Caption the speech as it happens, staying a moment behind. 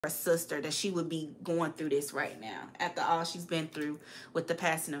her sister that she would be going through this right now after all she's been through with the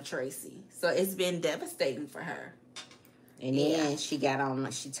passing of Tracy. So it's been devastating for her. And then she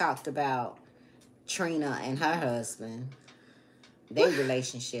talked about Trina and her husband, their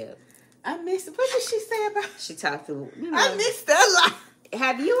relationship. I missed it. What did she say about? She talked to, I missed a lot.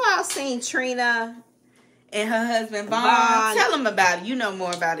 Have you all seen Trina and her husband Vaughn? Tell them about it. You know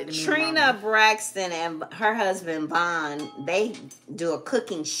more about it than me. Trina Braxton and her husband Vaughn, they do a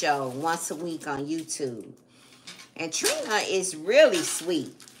cooking show once a week on YouTube. And Trina is really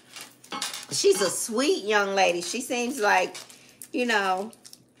sweet. She's a sweet young lady. She seems like,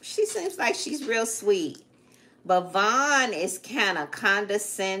 she's real sweet. But Vaughn is kind of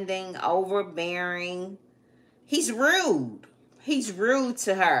condescending, overbearing. He's rude. He's rude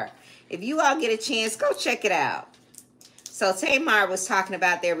to her. If you all get a chance, go check it out. So Tamar was talking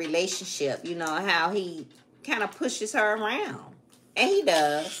about their relationship, how he kind of pushes her around. And he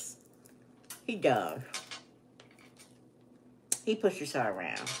does. He does. He pushes her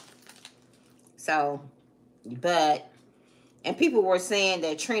around. So, and people were saying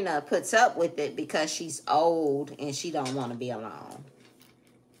that Trina puts up with it because she's old and she don't want to be alone.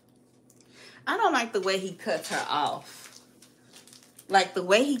 I don't like the way he cuts her off. Like, the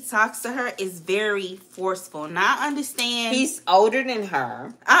way he talks to her is very forceful. Now, I understand. He's older than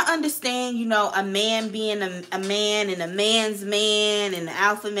her. I understand, a man being a man and a man's man and an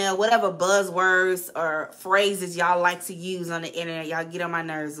alpha male, whatever buzzwords or phrases y'all like to use on the internet. Y'all get on my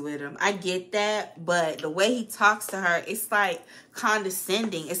nerves with them. I get that. But the way he talks to her, it's like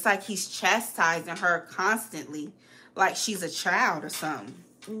condescending. It's like he's chastising her constantly. Like she's a child or something.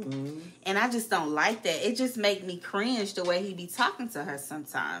 Mm-hmm. And I just don't like that. It just make me cringe the way he be talking to her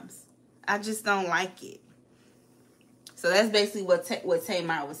sometimes. I just don't like it. So that's basically what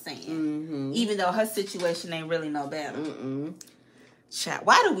Tamar was saying. Mm-hmm. Even though her situation ain't really no better. Mm-mm. Child,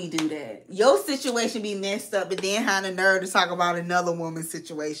 why do we do that? Your situation be messed up, but then have the nerve to talk about another woman's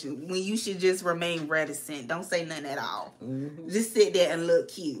situation when you should just remain reticent. Don't say nothing at all. Mm-hmm. Just sit there and look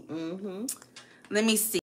cute. Mm-hmm. Let me see.